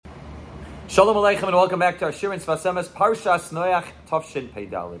Shalom Aleichem and welcome back to our Shir in Sfas Parshas Noach Tavshin Pei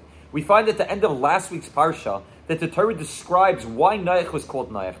Daled. We find at the end of last week's Parsha that the Torah describes why Noach was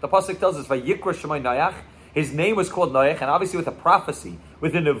called Noach. The Pasuk tells us, Vayikra Shemai Noach, his name was called Noach, and obviously with a prophecy,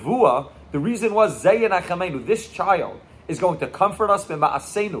 with a nevuah, the reason was, Zayin Achamenu, this child is going to comfort us from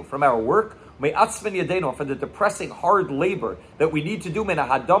our work, from the depressing, hard labor that we need to do,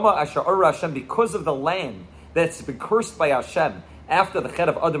 because of the land that's been cursed by Hashem. After the Chet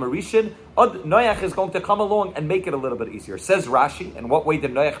of Adam Arishin, Noach is going to come along and make it a little bit easier. Says Rashi, in what way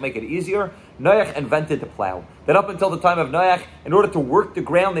did Noach make it easier? Noach invented the plow. That up until the time of Noach, in order to work the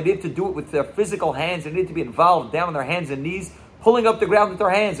ground, they needed to do it with their physical hands. They needed to be involved down on their hands and knees, pulling up the ground with their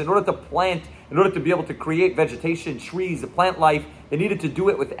hands in order to plant, in order to be able to create vegetation, trees, the plant life. They needed to do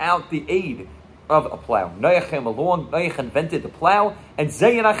it without the aid of a plow. Noach came along, Noach invented the plow, and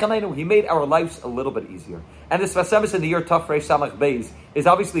Zayin Achamenu, he made our lives a little bit easier. And the Sfas in the year Tafrei Samach Beis is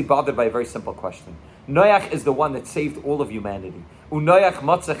obviously bothered by a very simple question. Noach is the one that saved all of humanity. Unoach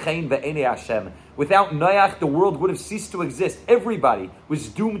matza chen ve'enei Hashem. Without Noach, the world would have ceased to exist. Everybody was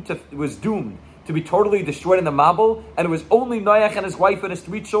doomed to be totally destroyed in the Mabul, and it was only Noach and his wife and his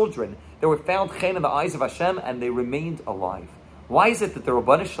 3 children that were found chen in the eyes of Hashem, and they remained alive. Why is it that the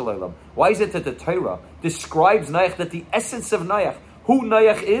Rabbanah Shalom, why is it that the Torah describes Noach, that the essence of Noach, who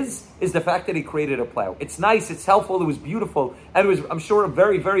Noach is the fact that he created a plow? It's nice, it's helpful, it was beautiful, and it was, I'm sure,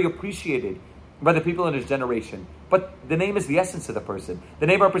 very, very appreciated by the people in his generation. But the name is the essence of the person. The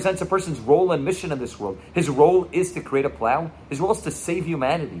name represents a person's role and mission in this world. His role is to create a plow. His role is to save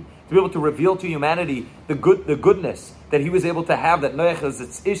humanity, to be able to reveal to humanity the goodness that he was able to have, that Noach is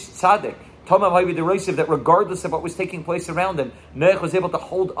its ish tzaddik, that regardless of what was taking place around him, Noach was able to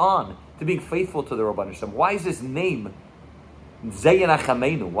hold on to being faithful to the Rabbanah Shem. Why is his name Zayin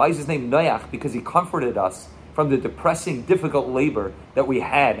Achamenu? Why is his name Noach? Because he comforted us from the depressing, difficult labor that we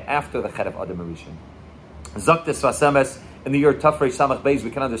had after the Chet of Adam Arishin. Zaktes Vasemes, in the year Tafrei Samach Beis, we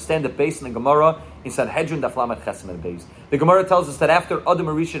can understand the base in the Gemara in Sanhedrin Daf Lamed Chesed Beis. The Gemara tells us that after Adam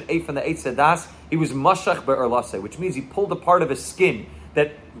Arishin ate from the Eitz Hadas, he was mashach be'erlaseh, which means he pulled a part of his skin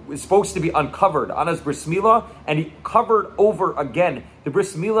that was supposed to be uncovered on his Bris Milah, and he covered over again the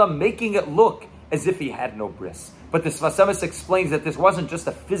Bris Milah, making it look as if he had no bris. But the Sfas explains that this wasn't just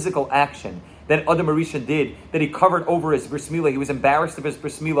a physical action that Adam Arishan did, that he covered over his Bris Milah. He was embarrassed of his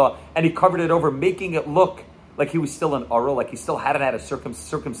Bris Milah, and he covered it over, making it look like he was still an Arul, like he still hadn't had a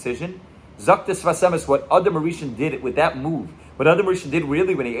circumcision. Zak the Sfas, what Adam Arishan did with that move, what Adam Arishan did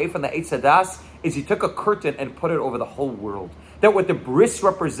really when he ate from the Eitz Hadas, is he took a curtain and put it over the whole world. That what the bris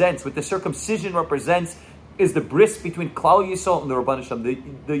represents, what the circumcision represents, is the bris between Klal Yisrael and the Rabbanah Shem,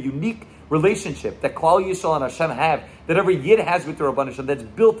 the unique relationship that Klal Yisrael and Hashem have, that every Yid has with the Rabbanah Shem, that's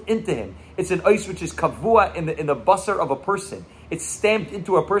built into him. It's an ice which is kavua in the basar of a person. It's stamped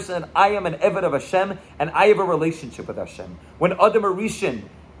into a person, and I am an Eved of Hashem, and I have a relationship with Hashem. When Adam Arishan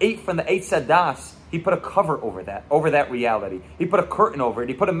ate from the Eitz Hadas, he put a cover over that reality. He put a curtain over it.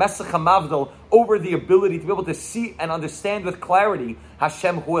 He put a Mesach HaMavdil over the ability to be able to see and understand with clarity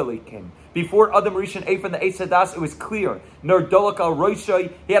Hashem Hu Elokim. Before Adam Rishon ate from the Eitz Hadas, it was clear. Ner Dolak al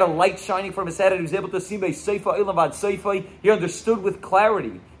Roshai, he had a light shining from his head, and he was able to see Mei Seifa Ilam Vad Seifa. He understood with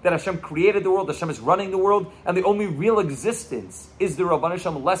clarity that Hashem created the world, Hashem is running the world, and the only real existence is the Rabbanah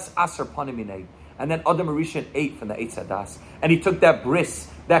Shem, less Aser Paniminei. And then Adam Arishan ate from the Eitz Hadas, and he took that bris,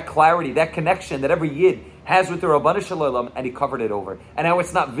 that clarity, that connection that every Yid has with the Rabbanah Shalom, and he covered it over. And now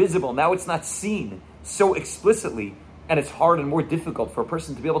it's not visible, now it's not seen so explicitly, and it's hard and more difficult for a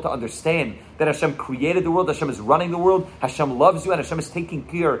person to be able to understand that Hashem created the world, Hashem is running the world, Hashem loves you, and Hashem is taking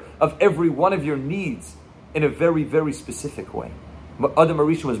care of every one of your needs in a very, very specific way. Adam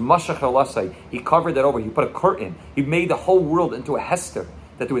Arishan was Mashach Halasai. He covered that over, he put a curtain, he made the whole world into a Hester,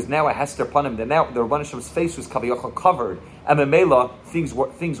 that there was now a Hester upon him, that now the Rabbanah Hashem's face was covered, and in Milah, things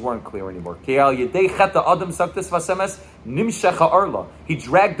weren't clear anymore. He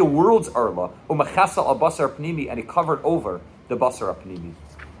dragged the world's arla, and he covered over the basar apnimi.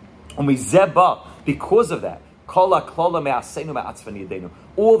 Because of that,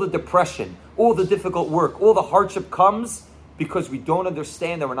 all the depression, all the difficult work, all the hardship comes because we don't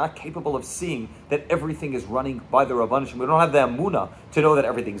understand, that we're not capable of seeing that everything is running by the Rabbanah Shem. We don't have the Amunah to know that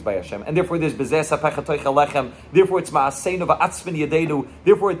everything's by Hashem. And therefore there's Bezeh Sapech HaToich Alechem. Therefore it's Ma'aseinu V'atzvin Yadeinu.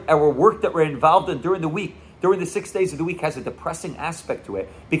 Therefore our work that we're involved in during the week, during the 6 days of the week, has a depressing aspect to it,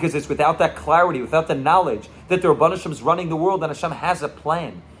 because it's without that clarity, without the knowledge that the Rabbanah Shem is running the world and Hashem has a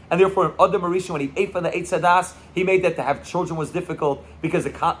plan. And therefore, Adam Arishan, when he ate from the Eitz Hadas, he made that to have children was difficult, because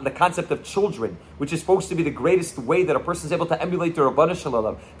the concept of children, which is supposed to be the greatest way that a person is able to emulate the Rabbanah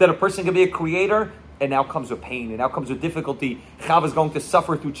Shalom, that a person can be a creator, it now comes with pain, it now comes with difficulty. Chava is going to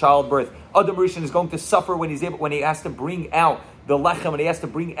suffer through childbirth. Adam Rishon is going to suffer when he has to bring out the lechem, when he has to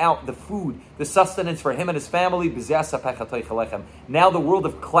bring out the food, the sustenance for him and his family. Now the world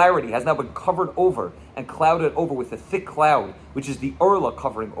of clarity has now been covered over and clouded over with a thick cloud, which is the Urla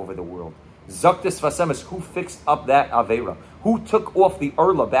covering over the world. Zaktis Vasemis, who fixed up that Avera? Who took off the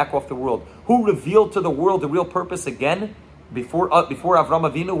Urla, back off the world? Who revealed to the world the real purpose again? Before Avram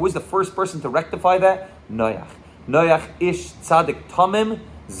Avinu, who was the first person to rectify that? Noach. Noach ish tzaddik tamim.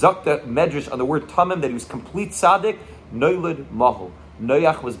 Zakta medrash on the word tamim, that he was complete tzaddik. Noilid mahul.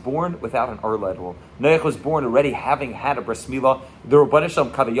 Noach was born without an Urla at all. Noach was born already having had a bris milah. The Rabban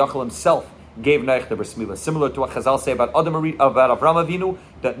Shalom Kadayachal himself gave Noach the bris milah. Similar to what Chazal say about Avram Avinu,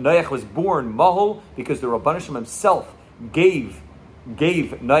 that Noach was born mahul because the Rabban Shalom himself gave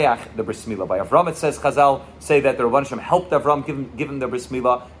Noach the bris milah. By Avram it says, Chazal say that the Rabban Shem helped Avram give him the bris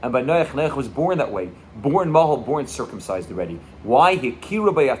milah, and by Noach was born that way, born mahal, born circumcised already. Why? Because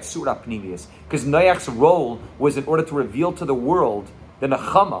Noach's role was in order to reveal to the world the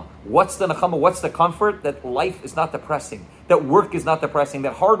nechama. What's the nechama? What's the comfort? That life is not depressing, that work is not depressing,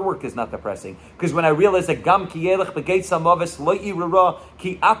 that hard work is not depressing. Because when I realized that gam ki yelech begeitz hamavis lo yirara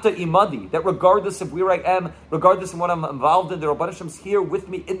ki ata imadi, that regardless of where I am, regardless of what I'm involved in, the Rabban Hashem's here with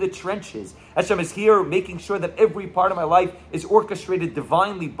me in the trenches. Hashem is here making sure that every part of my life is orchestrated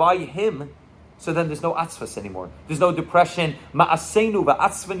divinely by Him. So then there's no atzvas anymore. There's no depression. Ma'asenu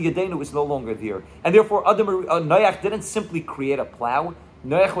va'atzvan yadenu is no longer there. And therefore, Noach didn't simply create a plow.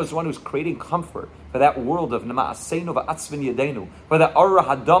 Noach was the one who was creating comfort for that world of ma'asenu va'atzvan yadenu, for the Ara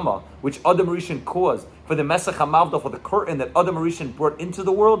Hadama, which Adam Rishon caused, for the Mesach HaMavdal, for the curtain that Adam Rishon brought into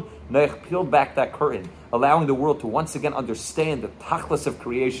the world. Noach peeled back that curtain, allowing the world to once again understand the tachlis of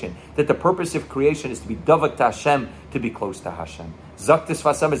creation, that the purpose of creation is to be davak to Hashem, to be close to Hashem. Zaktis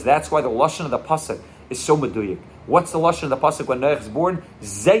Vasem is, that's why the lashon of the pasuk is so meduyik. What's the lashon of the pasuk when Noach is born?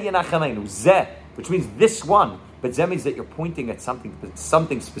 Zeh Yenachemenu, Zeh, which means this one. But Zeh means that you're pointing at something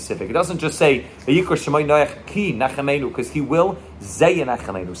specific. It doesn't just say Vayikra Shemay Noach ki Nachemenu, because he will. Zeh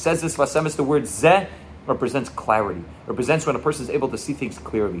Yenachemenu. Says this Vasem is the word Zeh represents clarity. Represents when a person is able to see things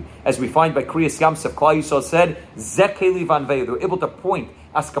clearly. As we find by Kriyas Yamsef, Klal Yisrael said, Zeh Keli Vanvei. They were able to point.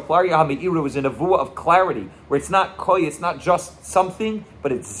 Askaplaria HaMe'iru is a nevuah of clarity, where it's not koi, it's not just something,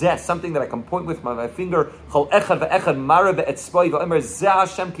 but it's zeh, something that I can point with my finger. The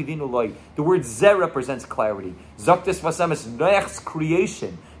word zeh represents clarity. Zaktis Vasem is Noach's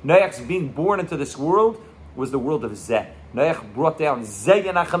creation. Noach's being born into this world was the world of zeh. Noach brought down zeh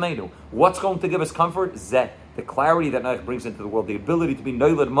Yenachemenu. What's going to give us comfort? Zeh. The clarity that Noach brings into the world, the ability to be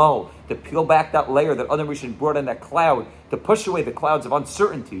noiled mal, to peel back that layer that Adam Rishon brought in, that cloud, to push away the clouds of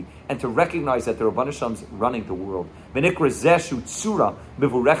uncertainty, and to recognize that the Rabban Hashem's running the world. Zeh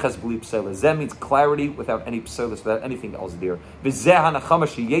means clarity without any pselos, without anything else there.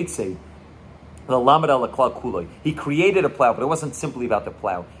 He created a plow, but it wasn't simply about the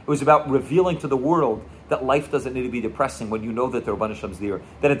plow. It was about revealing to the world that life doesn't need to be depressing when you know that the Rabban Hashem's there.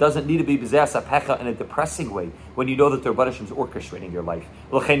 That it doesn't need to be b'zeh sapecha in a depressing way when you know that the Rabban Hashem's orchestrating your life.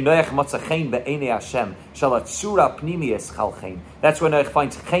 That's when Noach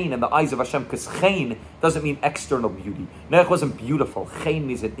finds chen in the eyes of Hashem, because chen doesn't mean external beauty. Noach wasn't beautiful. Chen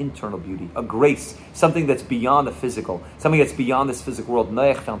means an internal beauty, a grace, something that's beyond the physical, something that's beyond this physical world.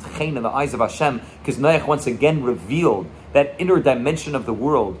 Noach found chen in the eyes of Hashem, because Noach once again revealed that inner dimension of the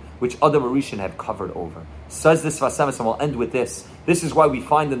world which Adam Rishon had covered over. Says this Vasemis, and we'll end with this. This is why we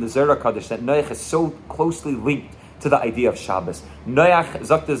find in the Zohar Kadosh that Noach is so closely linked to the idea of Shabbos. Noach,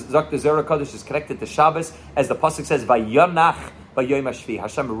 Zakta Zohar Kadosh, is connected to Shabbos, as the pasuk says, Vayonach Vayom Hashvi.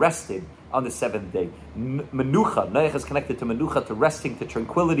 Hashem rested on the seventh day. Menucha, Noach is connected to Menucha, to resting, to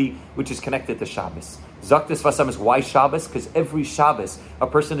tranquility, which is connected to Shabbos. Zaktis Vasam is why Shabbos? Because every Shabbos, a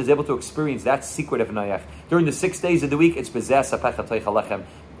person is able to experience that secret of Noach. During the 6 days of the week, it's Bezeh Sapecha Toich Alechem.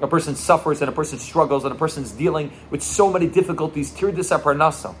 A person suffers, and a person struggles, and a person's dealing with so many difficulties. Tirdas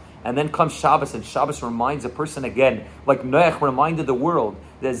Aparnasa. And then comes Shabbos, and Shabbos reminds a person again, like Noach reminded the world,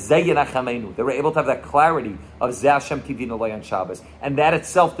 that Zeh Yenachemenu. They were able to have that clarity of Zeh Hashem Tivinu Loi on Shabbos. And that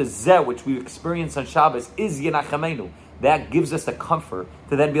itself, the Zeh, which we experience on Shabbos, is Yenachemenu. That gives us the comfort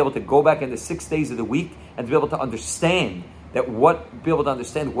to then be able to go back in the 6 days of the week and to be able to understand what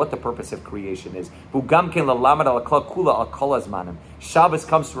the purpose of creation is. Shabbos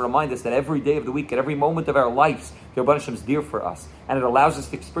comes to remind us that every day of the week, at every moment of our lives, the Rebbe Hashem is dear for us. And it allows us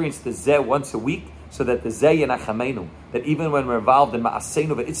to experience the Zeh once a week, so that the Zeh Yenachamenu, that even when we're involved in Ma'aseinu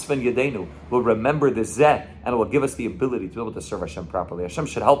ve'itzvan Yedenu, we'll remember the Zeh, and it will give us the ability to be able to serve Hashem properly. Hashem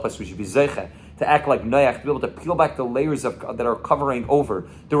should help us. We should be Zeiche to act like Noach, to be able to peel back the layers that are covering over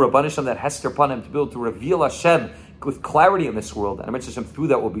the Rabban Hashem that Hester upon him, to be able to reveal Hashem with clarity in this world. And I mentioned Hashem through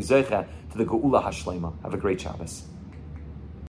that will be Zeiche to the Geula Hashlema. Have a great Shabbos.